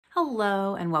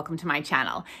Hello and welcome to my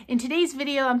channel. In today's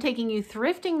video, I'm taking you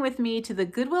thrifting with me to the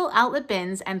Goodwill Outlet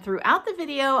Bins, and throughout the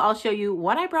video, I'll show you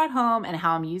what I brought home and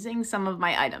how I'm using some of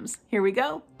my items. Here we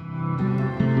go.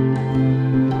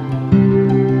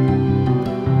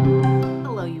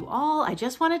 I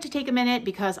just wanted to take a minute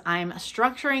because I'm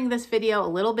structuring this video a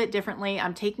little bit differently.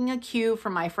 I'm taking a cue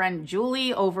from my friend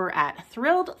Julie over at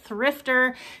Thrilled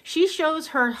Thrifter. She shows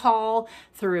her haul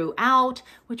throughout,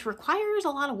 which requires a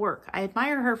lot of work. I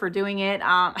admire her for doing it.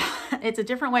 It's a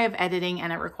different way of editing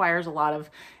and it requires a lot of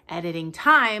editing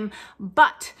time.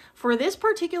 But for this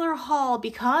particular haul,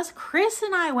 because Chris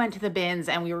and I went to the bins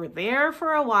and we were there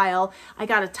for a while, I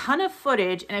got a ton of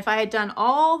footage. And if I had done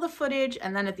all the footage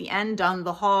and then at the end done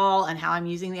the haul and how I'm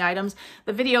using the items,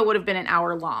 the video would have been an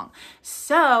hour long.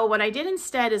 So what I did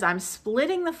instead is I'm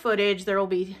splitting the footage. There will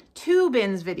be 2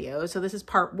 bins videos. So this is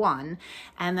part 1,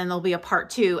 and then there'll be a part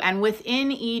 2. And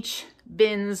within each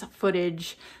bins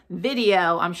footage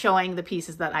video, I'm showing the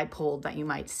pieces that I pulled that you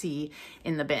might see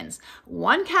in the bins.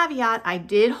 One caveat, I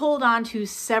did hold on to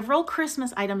several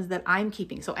Christmas items that I'm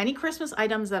keeping. So any Christmas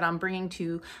items that I'm bringing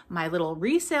to my little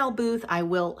resale booth, I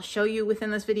will show you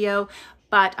within this video.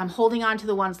 But I'm holding on to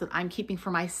the ones that I'm keeping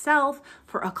for myself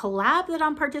for a collab that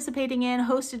I'm participating in,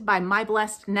 hosted by My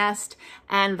Blessed Nest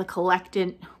and the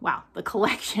Collection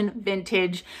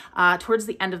Vintage towards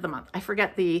the end of the month. I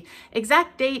forget the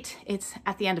exact date. It's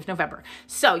at the end of November.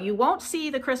 So you won't see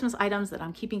the Christmas items that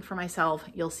I'm keeping for myself.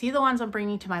 You'll see the ones I'm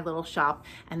bringing to my little shop,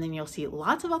 and then you'll see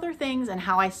lots of other things and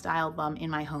how I styled them in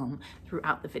my home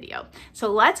throughout the video. So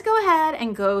let's go ahead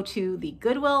and go to the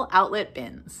Goodwill Outlet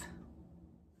Bins.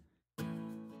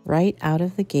 Right out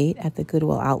of the gate at the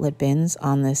Goodwill Outlet Bins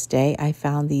on this day, I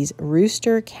found these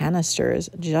rooster canisters.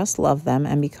 Just love them,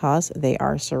 and because they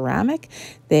are ceramic,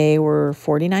 they were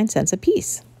 49 cents a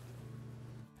piece.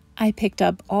 I picked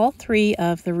up all 3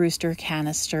 of the rooster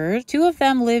canisters. 2 of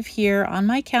them live here on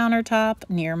my countertop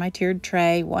near my tiered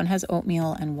tray. One has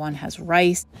oatmeal and one has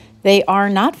rice. They are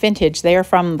not vintage. They are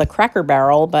from the Cracker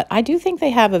Barrel, but I do think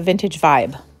they have a vintage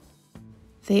vibe.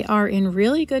 They are in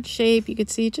really good shape. You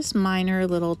could see just minor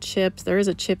little chips. There is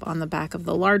a chip on the back of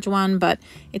the large one, but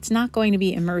it's not going to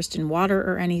be immersed in water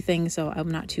or anything, so I'm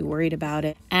not too worried about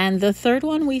it. And the third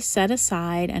one we set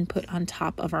aside and put on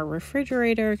top of our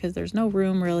refrigerator because there's no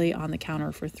room really on the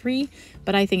counter for 3,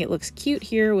 but I think it looks cute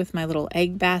here with my little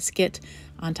egg basket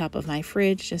on top of my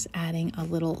fridge, just adding a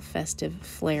little festive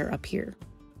flair up here.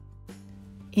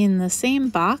 In the same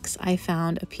box, I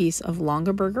found a piece of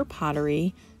Longaberger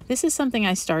pottery. This is something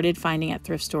I started finding at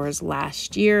thrift stores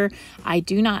last year. I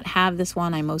do not have this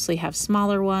one. I mostly have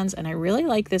smaller ones, and I really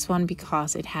like this one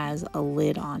because it has a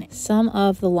lid on it. Some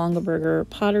of the Longaberger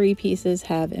pottery pieces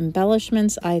have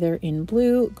embellishments either in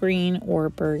blue, green, or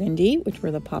burgundy, which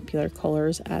were the popular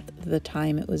colors at the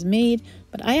time it was made,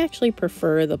 but I actually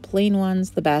prefer the plain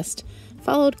ones the best,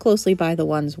 followed closely by the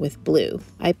ones with blue.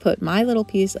 I put my little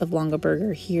piece of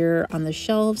Longaberger here on the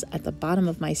shelves at the bottom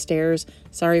of my stairs.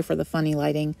 Sorry for the funny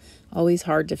lighting, always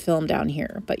hard to film down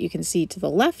here, but you can see to the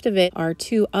left of it are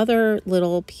 2 other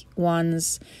little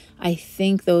ones. I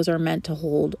think those are meant to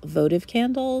hold votive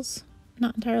candles.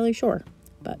 Not entirely sure,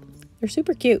 but they're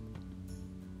super cute.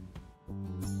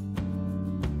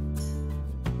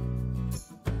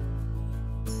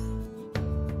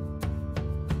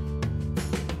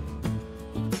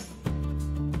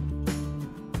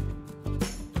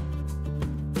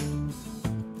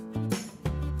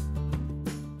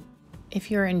 If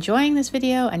you're enjoying this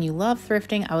video and you love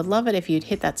thrifting, I would love it if you'd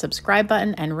hit that subscribe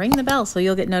button and ring the bell so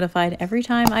you'll get notified every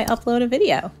time I upload a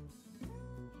video.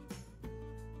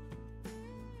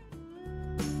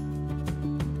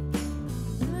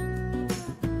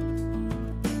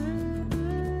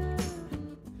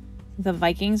 The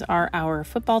Vikings are our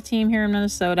football team here in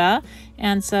Minnesota,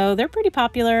 and so they're pretty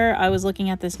popular. I was looking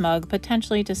at this mug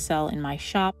potentially to sell in my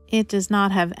shop. It does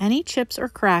not have any chips or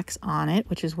cracks on it,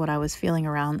 which is what I was feeling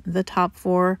around the top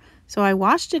for. So I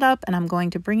washed it up and I'm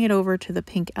going to bring it over to the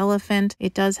Pink Elephant.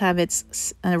 It does have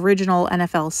its original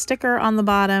NFL sticker on the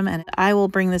bottom, and I will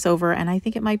bring this over, and I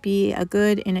think it might be a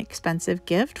good, inexpensive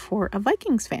gift for a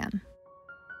Vikings fan.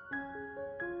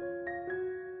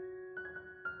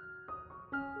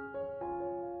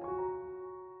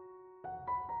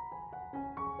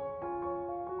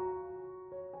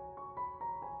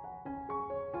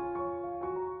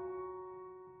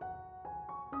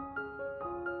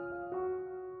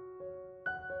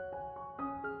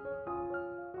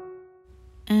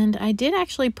 And I did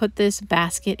actually put this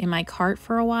basket in my cart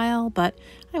for a while, but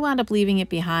I wound up leaving it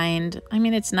behind. I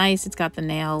mean, it's nice, it's got the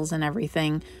nails and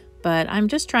everything, but I'm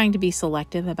just trying to be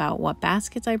selective about what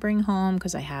baskets I bring home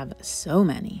because I have so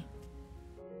many.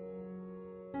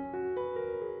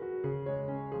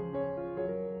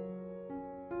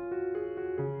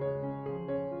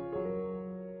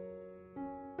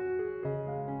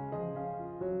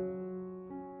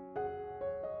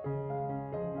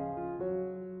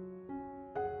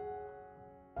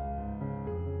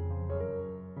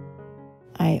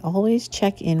 I always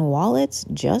check in wallets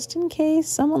just in case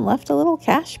someone left a little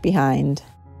cash behind.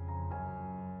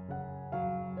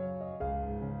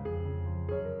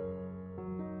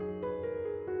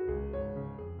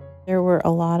 There were a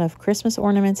lot of Christmas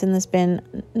ornaments in this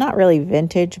bin, not really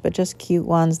vintage, but just cute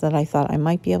ones that I thought I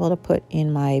might be able to put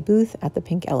in my booth at the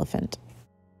Pink Elephant.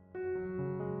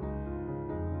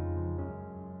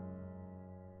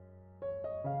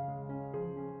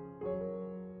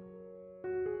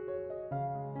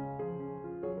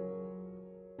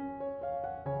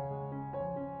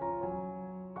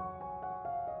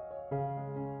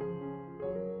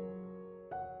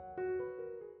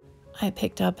 I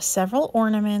picked up several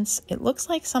ornaments. It looks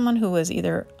like someone who was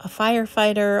either a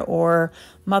firefighter or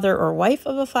mother or wife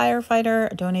of a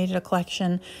firefighter donated a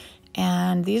collection.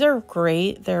 And these are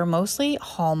great. They're mostly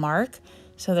Hallmark.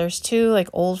 So there's two like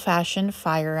old-fashioned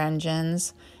fire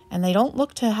engines, and they don't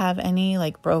look to have any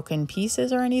like broken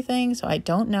pieces or anything. So I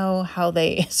don't know how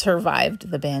they survived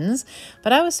the bins,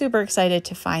 but I was super excited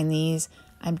to find these.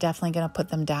 I'm definitely going to put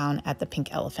them down at the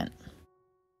Pink Elephant.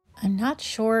 I'm not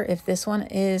sure if this one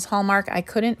is Hallmark. I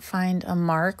couldn't find a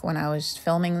mark when I was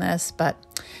filming this, but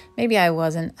maybe I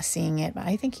wasn't seeing it. But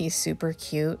I think he's super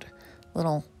cute.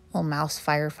 Little mouse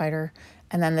firefighter.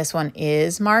 And then this one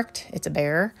is marked. It's a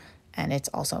bear, and it's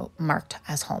also marked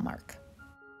as Hallmark.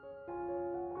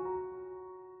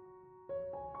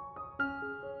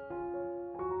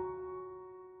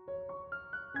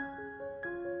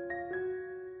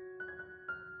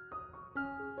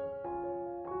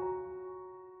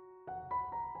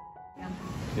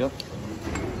 Yep.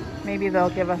 Maybe they'll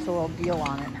give us a little deal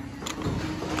on it.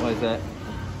 Why is that?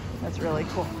 That's really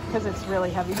cool because it's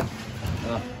really heavy.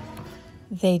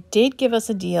 They did give us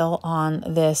a deal on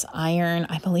this iron.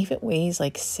 I believe it weighs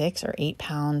like 6 or 8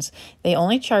 pounds. They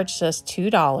only charged us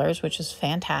 $2, which is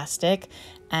fantastic.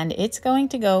 And it's going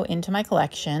to go into my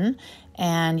collection.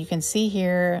 And you can see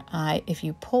here, if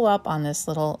you pull up on this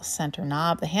little center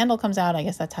knob, the handle comes out. I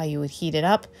guess that's how you would heat it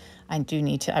up. I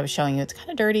was showing you it's kind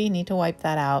of dirty, need to wipe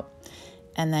that out.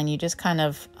 And then you just kind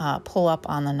of pull up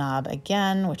on the knob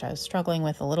again, which I was struggling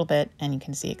with a little bit, and you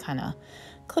can see it kind of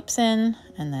clips in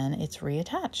and then it's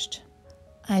reattached.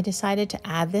 I decided to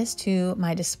add this to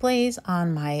my displays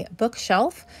on my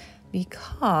bookshelf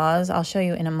because I'll show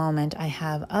you in a moment, I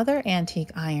have other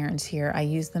antique irons here. I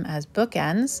use them as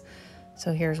bookends.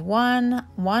 So here's one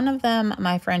of them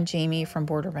my friend Jamie from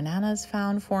Border Bananas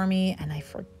found for me, and I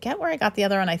forget where I got the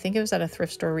other one. I think it was at a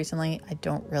thrift store recently. I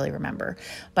don't really remember,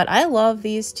 but I love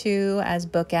these two as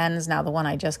bookends. Now the one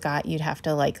I just got, you'd have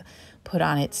to like put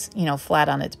on its, flat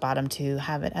on its bottom to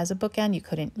have it as a bookend. You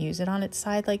couldn't use it on its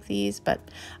side like these, but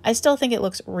I still think it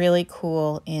looks really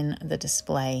cool in the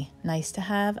display. Nice to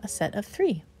have a set of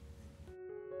 3.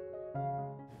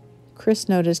 Chris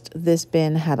noticed this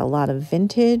bin had a lot of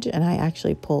vintage, and I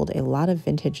actually pulled a lot of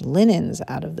vintage linens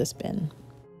out of this bin.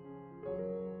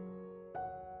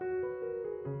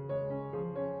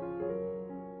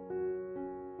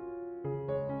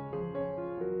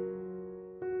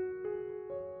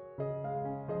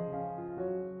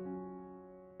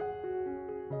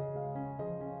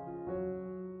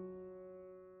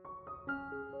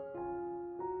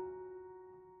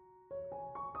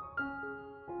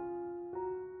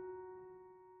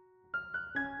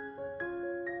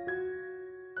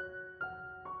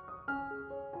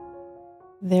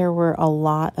 There were a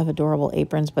lot of adorable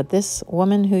aprons, but this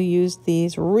woman who used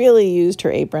these really used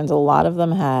her aprons. A lot of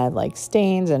them had like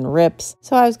stains and rips,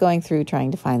 so I was going through trying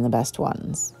to find the best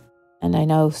ones. And I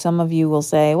know some of you will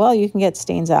say, well, you can get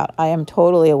stains out. I am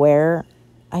totally aware.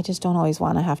 I just don't always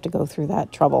want to have to go through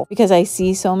that trouble because I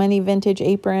see so many vintage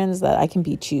aprons that I can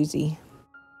be choosy.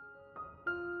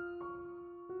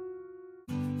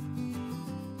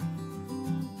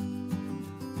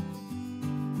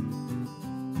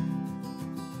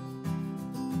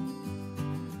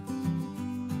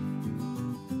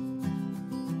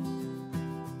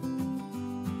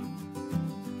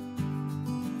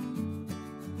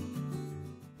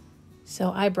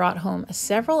 So I brought home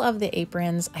several of the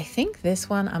aprons. I think this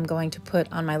one I'm going to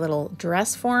put on my little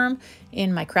dress form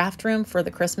in my craft room for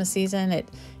the Christmas season. It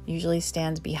usually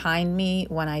stands behind me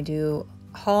when I do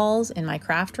hauls in my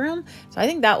craft room. So I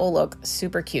think that will look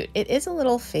super cute. It is a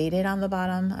little faded on the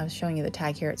bottom. I was showing you the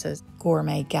tag here. It says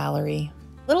Gourmet Gallery.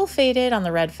 A little faded on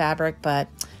the red fabric, but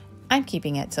I'm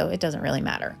keeping it, so it doesn't really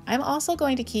matter. I'm also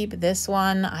going to keep this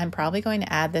one. I'm probably going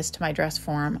to add this to my dress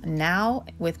form now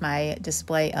with my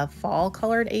display of fall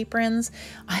colored aprons.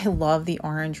 I love the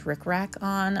orange rickrack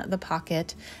on the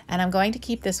pocket, and I'm going to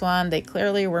keep this one. They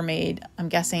clearly were made, I'm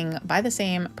guessing, by the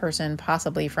same person,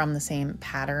 possibly from the same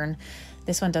pattern.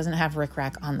 This one doesn't have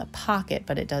rickrack on the pocket,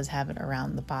 but it does have it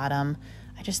around the bottom.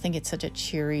 I just think it's such a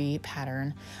cheery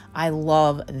pattern. I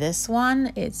love this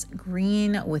one. It's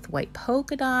green with white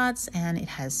polka dots and it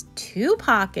has 2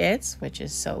 pockets, which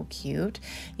is so cute.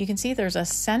 You can see there's a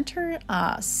center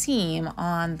seam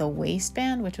on the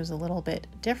waistband, which was a little bit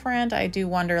different. I do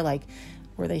wonder, like,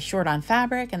 were they short on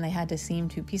fabric and they had to seam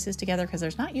 2 pieces together, because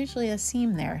there's not usually a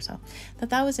seam there. So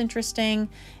that was interesting.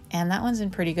 And that one's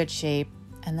in pretty good shape.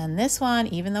 And then this one,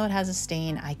 even though it has a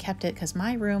stain, I kept it because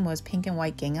my room was pink and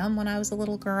white gingham when I was a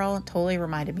little girl. It totally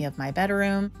reminded me of my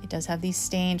bedroom. It does have these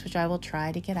stains, which I will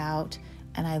try to get out.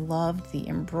 And I loved the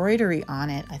embroidery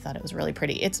on it. I thought it was really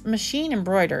pretty. It's machine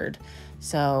embroidered,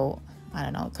 so I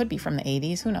don't know, it could be from the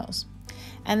 80s, who knows.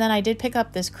 And then I did pick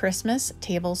up this Christmas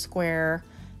table square,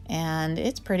 and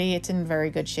it's pretty, it's in very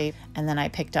good shape. And then I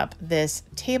picked up this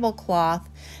tablecloth.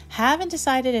 Haven't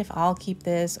decided if I'll keep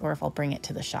this or if I'll bring it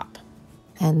to the shop.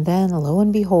 And then lo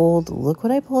and behold, look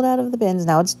what I pulled out of the bins.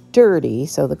 Now it's dirty,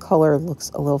 so the color looks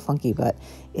a little funky, but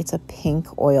it's a pink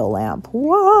oil lamp.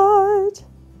 What?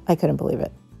 I couldn't believe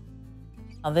it.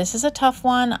 Now this is a tough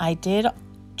one. I did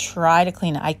try to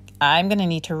clean it. I'm going to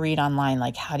need to read online,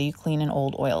 like, how do you clean an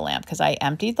old oil lamp? Because I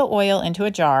emptied the oil into a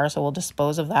jar, so we'll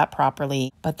dispose of that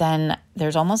properly. But then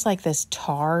there's almost like this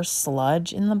tar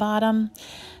sludge in the bottom.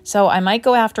 So I might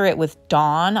go after it with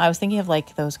Dawn. I was thinking of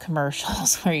like those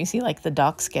commercials where you see like the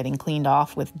ducks getting cleaned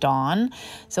off with Dawn.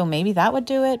 So maybe that would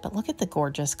do it. But look at the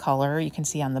gorgeous color. You can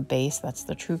see on the base, that's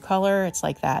the true color. It's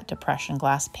like that depression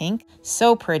glass pink.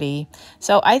 So pretty.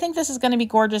 So I think this is going to be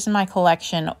gorgeous in my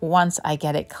collection once I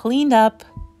get it cleaned up.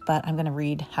 But I'm going to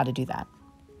read how to do that.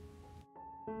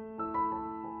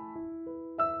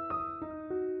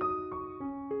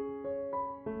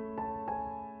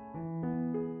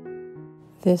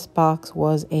 This box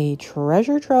was a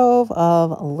treasure trove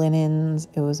of linens.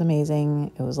 It was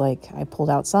amazing. It was like I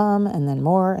pulled out some and then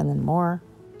more and then more.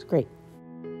 It's great.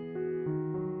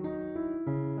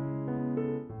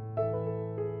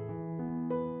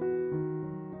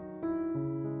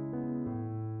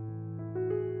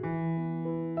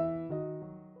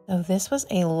 So this was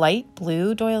a light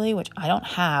blue doily, which I don't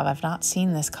have. I've not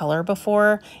seen this color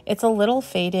before. It's a little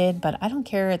faded, but I don't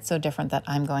care. It's so different that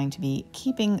I'm going to be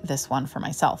keeping this one for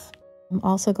myself. I'm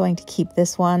also going to keep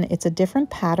this one. It's a different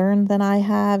pattern than I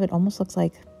have. It almost looks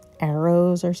like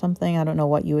arrows or something. I don't know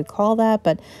what you would call that,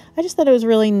 but I just thought it was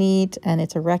really neat. And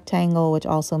it's a rectangle, which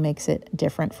also makes it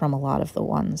different from a lot of the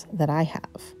ones that I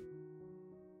have.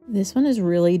 This one is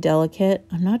really delicate.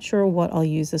 I'm not sure what I'll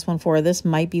use this one for. This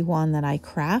might be one that I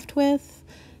craft with.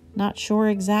 Not sure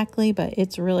exactly, but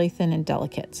it's really thin and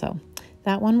delicate. So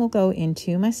that one will go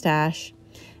into my stash.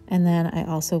 And then I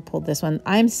also pulled this one.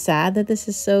 I'm sad that this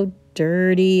is so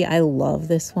dirty. I love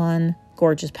this one.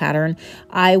 Gorgeous pattern.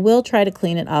 I will try to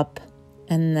clean it up.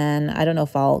 And then I don't know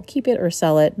if I'll keep it or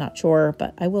sell it. Not sure,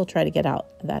 but I will try to get out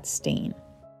that stain.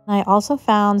 I also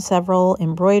found several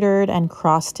embroidered and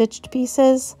cross-stitched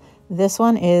pieces. This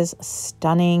one is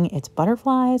stunning. It's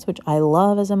butterflies, which I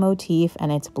love as a motif,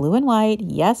 and it's blue and white.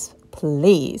 Yes,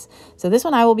 please. So this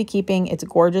one I will be keeping. It's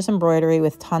gorgeous embroidery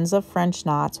with tons of French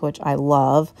knots, which I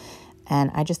love.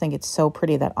 And I just think it's so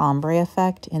pretty, that ombre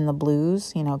effect in the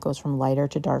blues. You know, it goes from lighter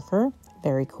to darker.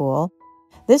 Very cool.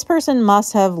 This person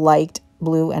must have liked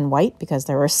blue and white because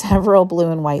there were several blue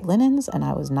and white linens and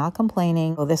I was not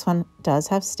complaining. So this one does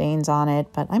have stains on it,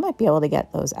 but I might be able to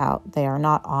get those out. They are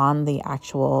not on the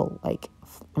actual like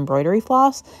embroidery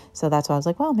floss. So that's why I was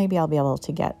like, well, maybe I'll be able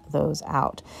to get those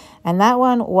out. And that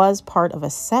one was part of a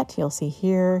set. You'll see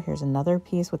here, here's another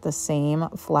piece with the same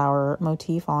flower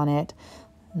motif on it.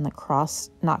 And the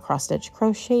not cross stitch,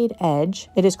 crocheted edge.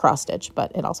 It is cross stitch,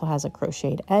 but it also has a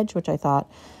crocheted edge, which I thought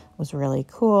was really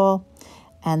cool.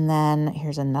 And then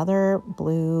here's another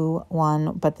blue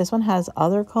one, but this one has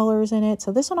other colors in it.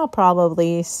 So this one I'll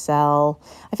probably sell.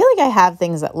 I feel like I have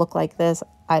things that look like this.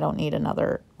 I don't need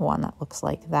another one that looks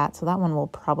like that. So that one will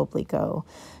probably go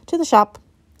to the shop.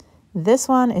 This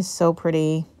one is so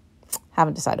pretty.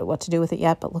 Haven't decided what to do with it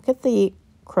yet, but look at the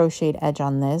crocheted edge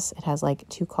on this. It has like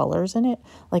 2 colors in it,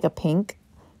 like a pink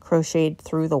crocheted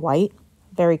through the white.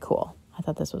 Very cool. I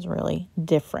thought this was really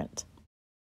different.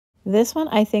 This one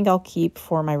I think I'll keep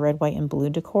for my red, white, and blue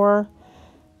decor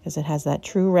because it has that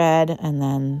true red and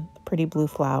then the pretty blue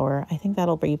flower. I think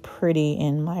that'll be pretty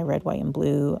in my red, white, and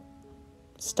blue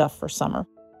stuff for summer.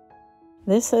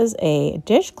 This is a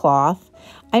dishcloth.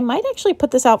 I might actually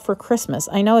put this out for Christmas.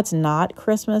 I know it's not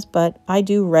Christmas, but I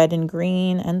do red and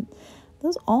green, and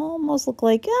those almost look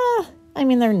like, I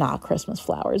mean, they're not Christmas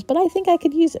flowers, but I think I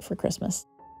could use it for Christmas.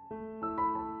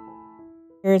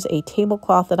 Here's a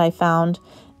tablecloth that I found.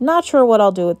 Not sure what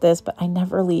I'll do with this, but I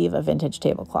never leave a vintage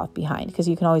tablecloth behind because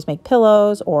you can always make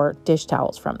pillows or dish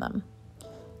towels from them.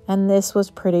 And this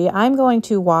was pretty. I'm going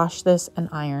to wash this and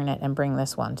iron it and bring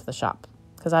this one to the shop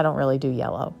because I don't really do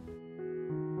yellow.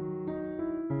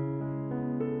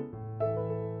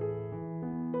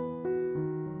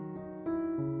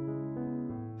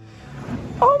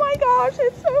 Oh my gosh,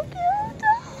 it's so cute.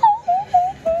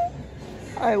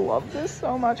 I love this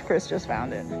so much. Chris just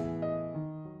found it.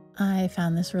 I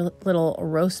found this little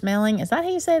roast mailing. Is that how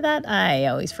you say that? I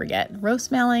always forget.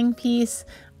 Roast mailing piece.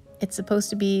 It's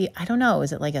supposed to be, I don't know,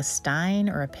 is it like a stein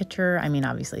or a pitcher? I mean,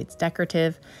 obviously it's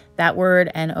decorative. That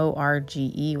word,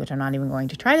 N-O-R-G-E, which I'm not even going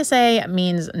to try to say,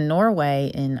 means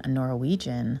Norway in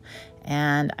Norwegian.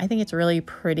 And I think it's really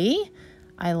pretty.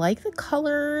 I like the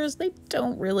colors. They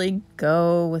don't really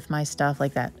go with my stuff.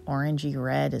 Like that orangey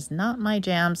red is not my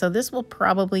jam. So this will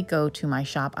probably go to my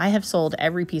shop. I have sold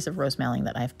every piece of roast mailing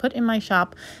that I've put in my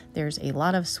shop. There's a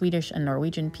lot of Swedish and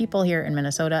Norwegian people here in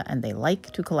Minnesota, and they like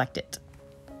to collect it.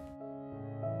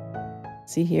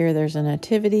 See here, there's a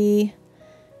nativity.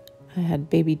 I had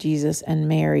baby Jesus and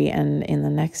Mary, and in the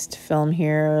next film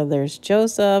here, there's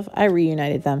Joseph. I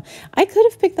reunited them. I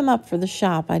could have picked them up for the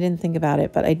shop. I didn't think about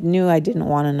it, but I knew I didn't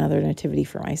want another nativity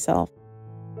for myself.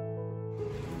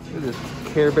 Look at this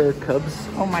Care Bear Cubs.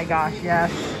 Oh my gosh, yes.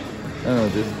 Oh,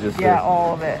 this is just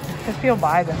all of it. Because people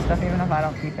buy this stuff even if I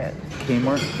don't keep it.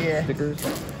 Kmart stickers.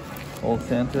 Old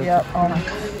Santa. Yep. Oh my.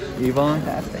 Avon.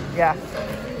 Fantastic. Yeah.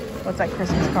 What's that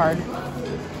Christmas card?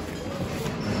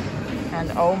 And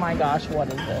oh my gosh, what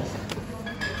is this?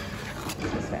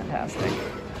 This is fantastic.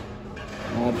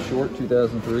 Mob Short,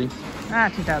 2003.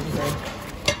 2003.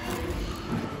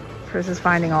 Chris is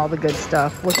finding all the good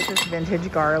stuff. Look at this vintage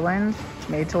garland.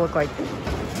 Made to look like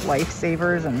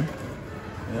lifesavers and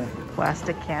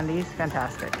plastic candies.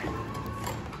 Fantastic.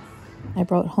 I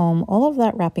brought home all of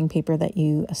that wrapping paper that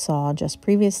you saw just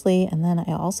previously. And then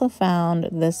I also found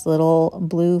this little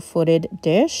blue-footed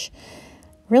dish.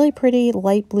 Really pretty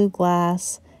light blue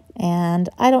glass, and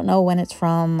I don't know when it's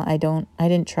from. I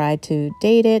didn't try to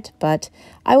date it, but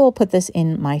I will put this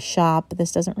in my shop.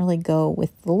 This doesn't really go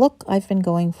with the look I've been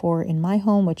going for in my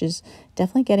home, which is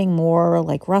definitely getting more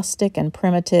like rustic and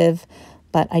primitive,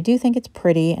 but I do think it's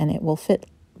pretty and it will fit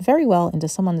very well into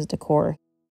someone's decor.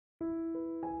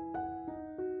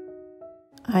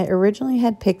 I originally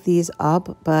had picked these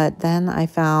up, but then I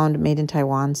found Made in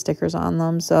Taiwan stickers on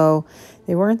them, so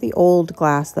they weren't the old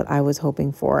glass that I was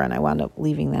hoping for, and I wound up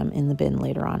leaving them in the bin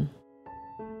later on.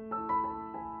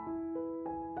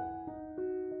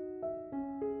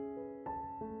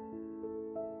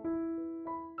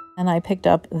 And I picked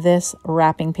up this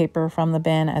wrapping paper from the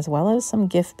bin as well as some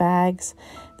gift bags.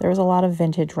 There was a lot of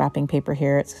vintage wrapping paper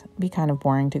here. It's be kind of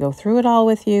boring to go through it all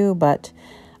with you, but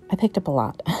I picked up a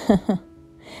lot.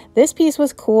 This piece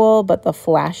was cool, but the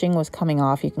flashing was coming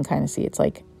off. You can kind of see it's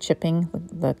like chipping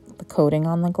the coating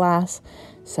on the glass.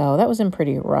 So that was in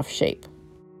pretty rough shape.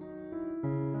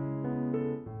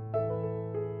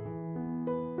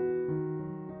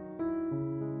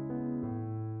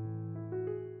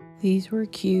 These were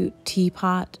cute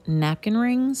teapot napkin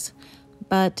rings,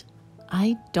 but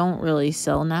I don't really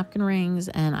sell napkin rings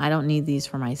and I don't need these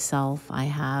for myself. I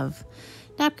have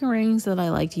napkin rings that I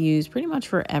like to use pretty much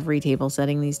for every table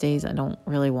setting these days. I don't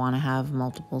really want to have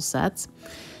multiple sets,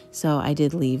 so I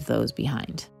did leave those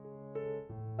behind.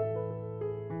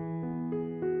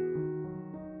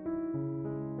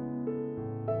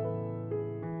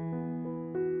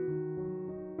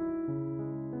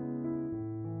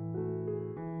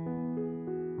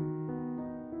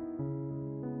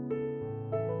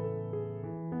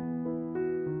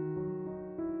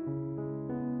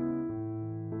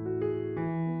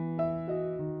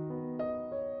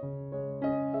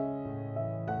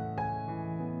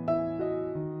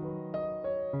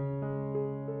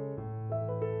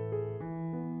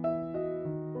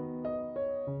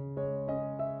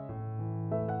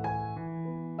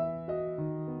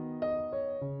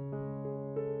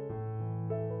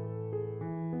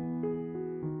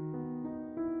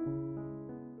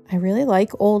 I really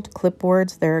like old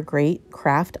clipboards. They're a great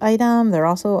craft item. They're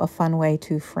also a fun way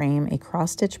to frame a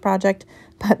cross-stitch project,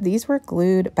 but these were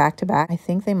glued back to back. I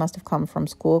think they must have come from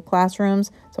school classrooms,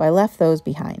 so I left those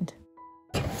behind.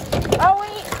 Oh,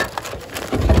 wait!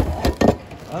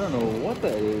 I don't know what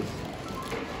that is.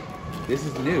 This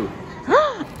is new.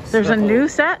 There's a new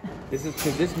set? This is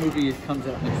because this movie comes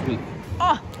out next week.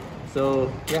 Oh!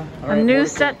 So, yeah. A new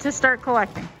set to start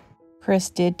collecting.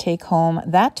 Chris did take home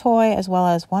that toy as well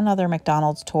as one other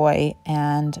McDonald's toy,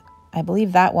 and I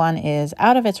believe that one is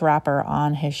out of its wrapper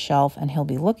on his shelf, and he'll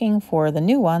be looking for the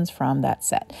new ones from that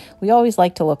set. We always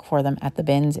like to look for them at the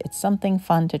bins. It's something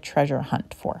fun to treasure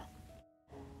hunt for.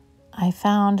 I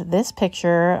found this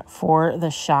picture for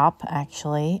the shop,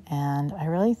 actually, and I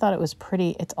really thought it was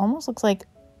pretty. It almost looks like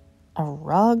a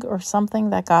rug or something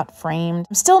that got framed.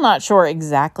 I'm still not sure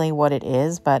exactly what it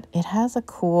is, but it has a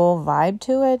cool vibe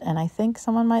to it, and I think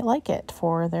someone might like it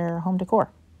for their home decor.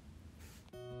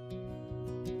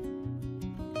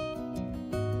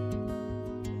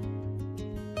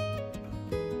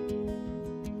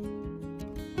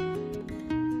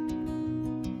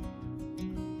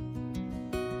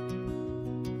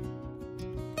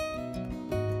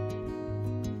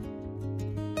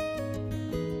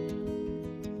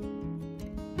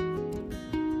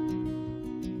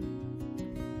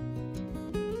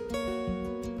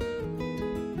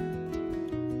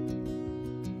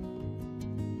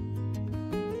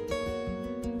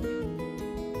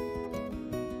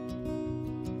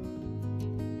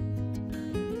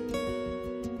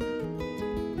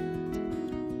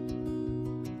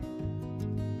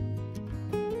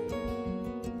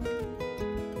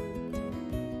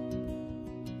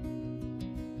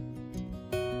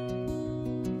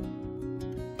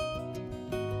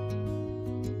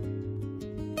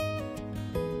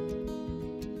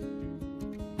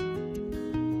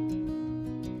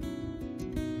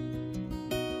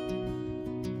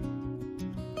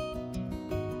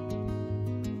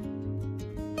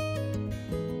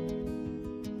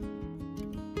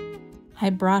 I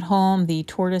brought home the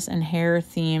tortoise and hare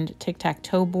themed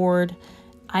tic-tac-toe board.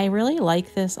 I really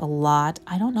like this a lot.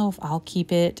 I don't know if I'll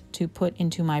keep it to put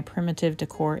into my primitive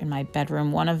decor in my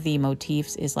bedroom. One of the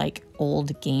motifs is like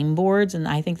old game boards, and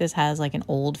I think this has like an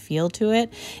old feel to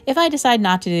it. If I decide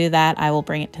not to do that, I will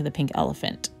bring it to the pink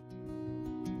elephant.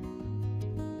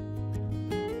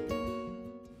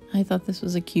 I thought this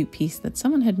was a cute piece that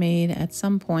someone had made at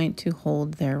some point to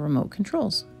hold their remote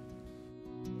controls.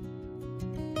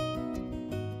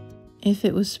 If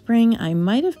it was spring, I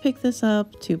might have picked this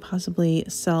up to possibly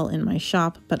sell in my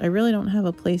shop, but I really don't have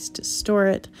a place to store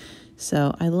it,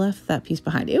 so I left that piece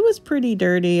behind. It was pretty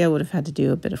dirty. I would have had to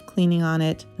do a bit of cleaning on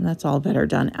it, and that's all better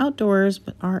done outdoors,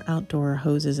 but our outdoor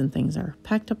hoses and things are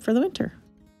packed up for the winter.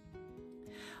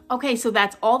 Okay, so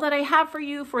that's all that I have for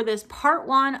you for this part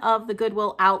 1 of the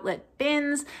Goodwill Outlet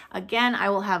Bins. Again, I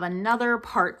will have another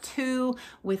part 2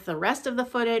 with the rest of the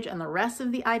footage and the rest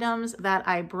of the items that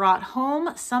I brought home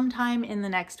sometime in the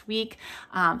next week.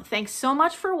 Thanks so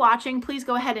much for watching. Please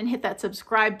go ahead and hit that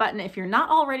subscribe button if you're not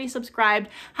already subscribed.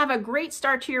 Have a great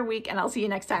start to your week, and I'll see you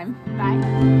next time.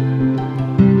 Bye.